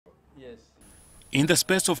In the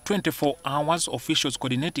space of 24 hours, officials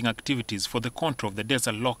coordinating activities for the control of the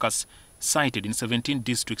desert locusts sighted in 17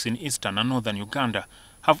 districts in eastern and northern Uganda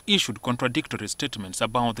have issued contradictory statements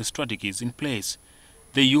about the strategies in place.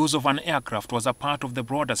 The use of an aircraft was a part of the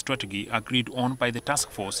broader strategy agreed on by the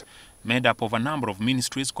task force, made up of a number of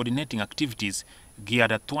ministries coordinating activities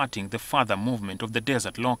geared at thwarting the further movement of the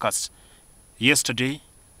desert locusts. Yesterday,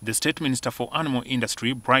 the State Minister for Animal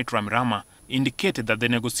Industry, Bright Ramirama, indicated that the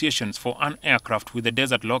negotiations for an aircraft with the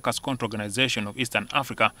Desert Locust Control Organization of Eastern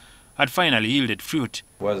Africa had finally yielded fruit.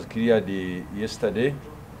 It was cleared yesterday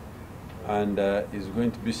and is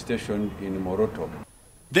going to be stationed in Moroto.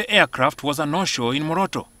 The aircraft was a no-show in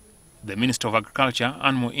Moroto. The Minister of Agriculture,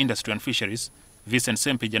 Animal Industry and Fisheries, Vincent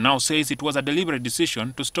Sempija, now says it was a deliberate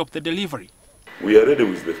decision to stop the delivery. We are ready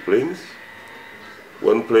with the planes.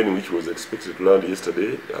 One plane which was expected to land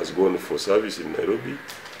yesterday has gone for service in Nairobi.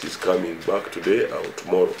 It is coming back today or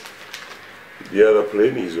tomorrow. The other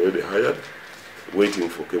plane is already hired, waiting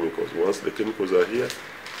for chemicals. Once the chemicals are here,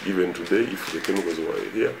 even today, if the chemicals were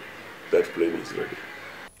here, that plane is ready.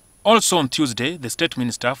 Also on Tuesday, the State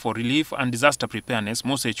Minister for Relief and Disaster Preparedness,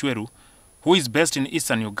 Mose Chweru, who is based in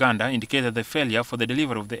eastern Uganda, indicated the failure for the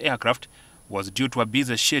delivery of the aircraft was due to a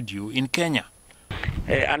busy schedule in Kenya.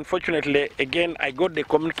 Unfortunately, again, I got the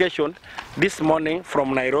communication this morning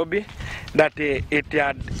from Nairobi that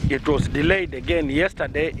it was delayed again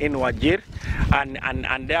yesterday in Wajir,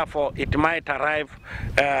 and therefore it might arrive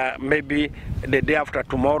maybe the day after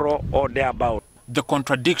tomorrow or thereabout. The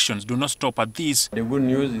contradictions do not stop at this. The good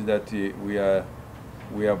news is that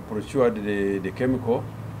we have procured the chemical,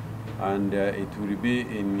 and it will be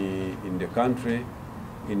in the country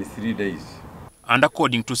in 3 days. And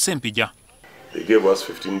according to Sempija, they gave us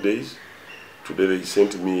 15 days. Today they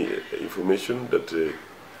sent me information that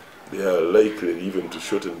they are likely even to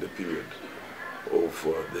shorten the period of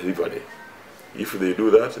delivery. If they do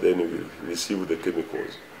that, then we will receive the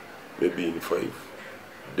chemicals maybe in 5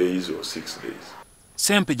 days or 6 days.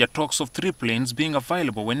 Sempija talks of 3 planes being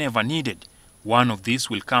available whenever needed. One of these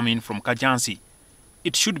will come in from Kajansi.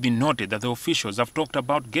 It should be noted that the officials have talked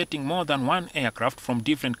about getting more than 1 aircraft from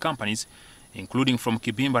different companies, including from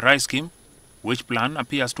Kibimba Rice Scheme, which plan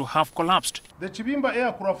appears to have collapsed. The Kibimba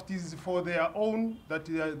aircraft is for their own that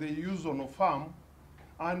they use on a farm,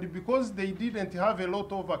 and because they didn't have a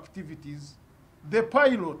lot of activities, the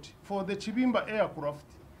pilot for the Kibimba aircraft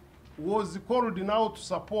was called now to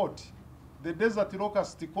support the desert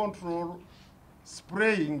locust control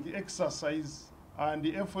spraying exercise and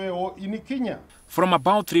the FAO in Kenya. From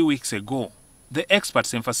about 3 weeks ago, the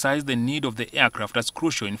experts emphasized the need of the aircraft as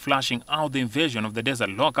crucial in flushing out the invasion of the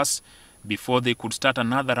desert locusts before they could start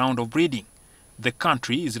another round of breeding. The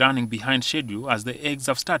country is running behind schedule as the eggs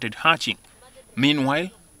have started hatching. Meanwhile,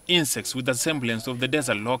 insects with the semblance of the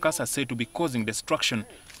desert locust are said to be causing destruction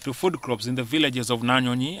to food crops in the villages of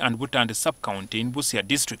Nanyonyi and Butande sub-county in Busia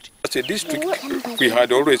district. As a district, we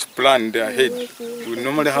had always planned ahead. We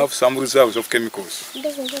normally have some reserves of chemicals.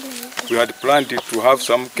 We had planned to have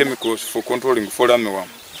some chemicals for controlling fall armyworm.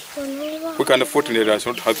 We can unfortunately it has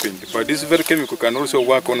not happened, but this very chemical can also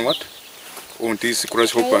work on what? On these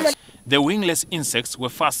grasshoppers. The wingless insects were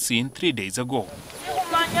first seen 3 days ago.